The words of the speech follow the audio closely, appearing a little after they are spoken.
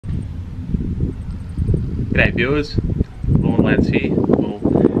G'day viewers, LawnLads here, or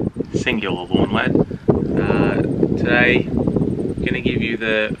singular Lawn Lad. Today I'm going to give you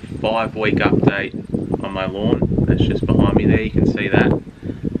the 5-week update on my lawn. That's just behind me there, you can see that.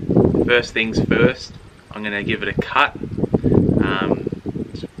 First things first, I'm going to give it a cut.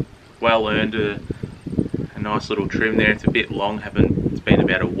 It's well earned a nice little trim there. It's a bit long, it's been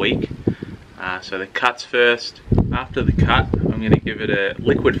about a week. So the cuts first. After the cut, I'm going to give it a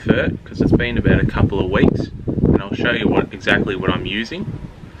liquid fert because it's been about a couple of weeks, and I'll show you exactly what I'm using.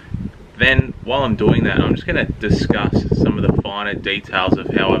 Then while I'm doing that, I'm just going to discuss some of the finer details of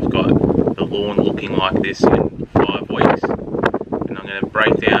how I've got the lawn looking like this in 5 weeks. And I'm going to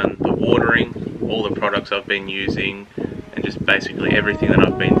break down the watering, all the products I've been using, and just basically everything that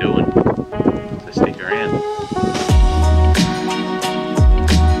I've been doing. So stick around.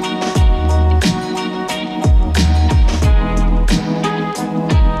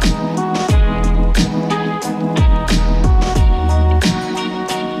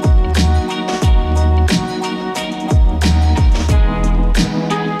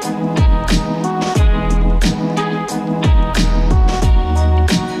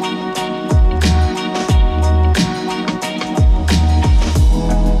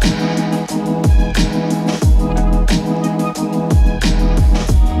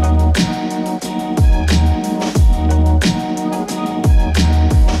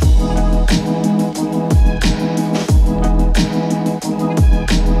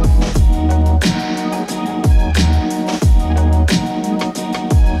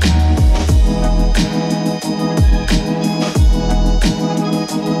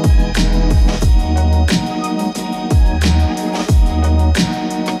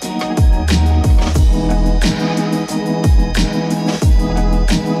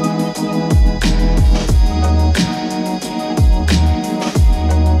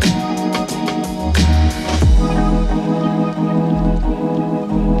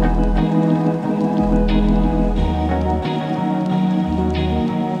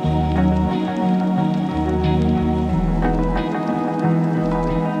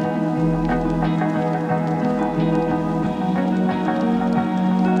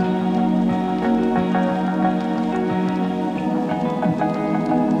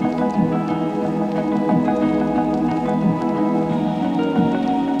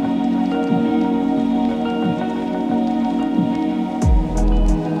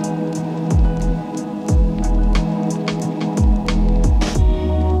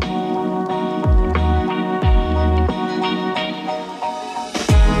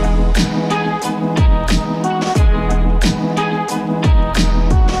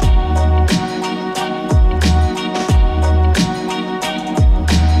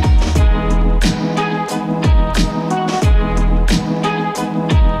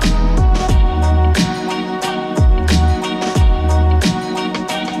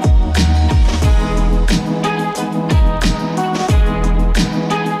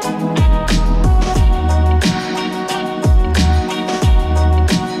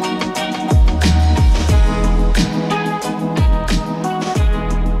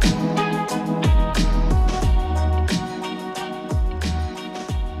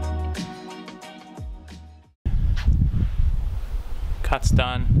 Cut's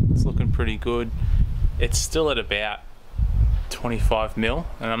done, it's looking pretty good. It's still at about 25 mil,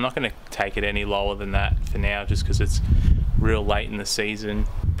 and I'm not going to take it any lower than that for now just because it's real late in the season.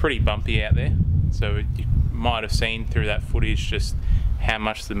 Pretty bumpy out there, so you might have seen through that footage just how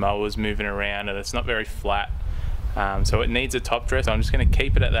much the mower's moving around, and it's not very flat, so it needs a top dress. I'm just going to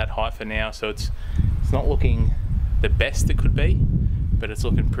keep it at that height for now, so it's not looking the best it could be, but it's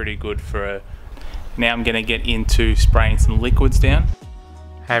looking pretty good for a... Now I'm going to get into spraying some liquids down.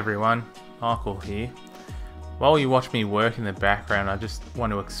 Hey everyone, Michael here. While you watch me work in the background, I just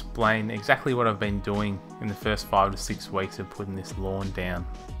want to explain exactly what I've been doing in the first 5 to 6 weeks of putting this lawn down.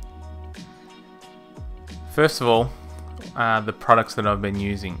 First of all, the products that I've been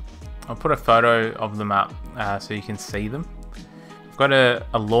using. I'll put a photo of them up so you can see them. I've got a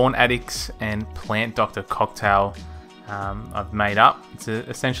Lawn Addicts and Plant Doctor cocktail I've made up. It's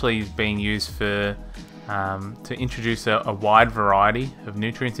essentially being used for to introduce a wide variety of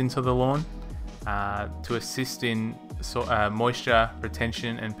nutrients into the lawn, to assist in moisture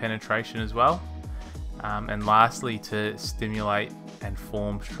retention and penetration as well, and lastly to stimulate and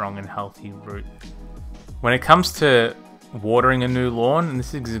form strong and healthy root. When it comes to watering a new lawn, and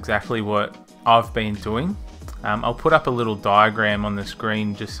this is exactly what I've been doing, I'll put up a little diagram on the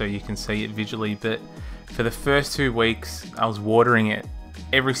screen just so you can see it visually, but for the first 2 weeks I was watering it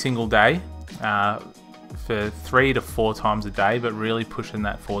every single day, for 3 to 4 times a day, but really pushing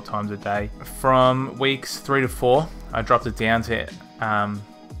that 4 times a day. From weeks 3 to 4, I dropped it down to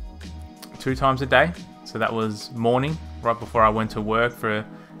 2 times a day. So that was morning, right before I went to work for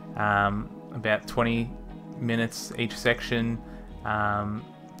about 20 minutes each section, and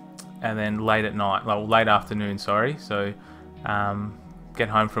then late at night, like late afternoon, sorry. So get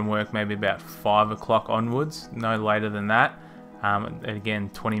home from work maybe about 5 o'clock onwards, no later than that. Again,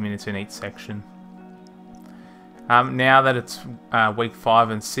 20 minutes in each section. Now that it's week 5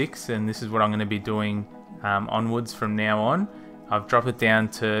 and 6, and this is what I'm going to be doing onwards from now on, I've dropped it down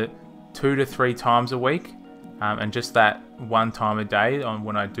to 2 to 3 times a week, and just that 1 time a day on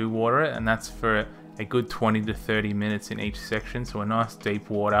when I do water it, and that's for a good 20 to 30 minutes in each section, so a nice deep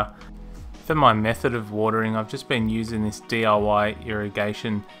water. For my method of watering, I've just been using this DIY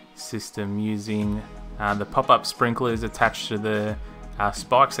irrigation system using the pop-up sprinklers attached to the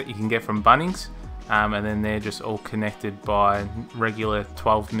spikes that you can get from Bunnings, and then they're just all connected by regular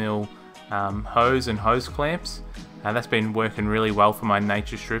 12mm hose and hose clamps. That's been working really well for my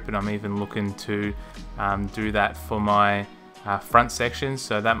nature strip, and I'm even looking to do that for my front sections,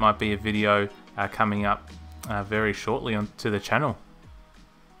 so that might be a video coming up very shortly onto the channel.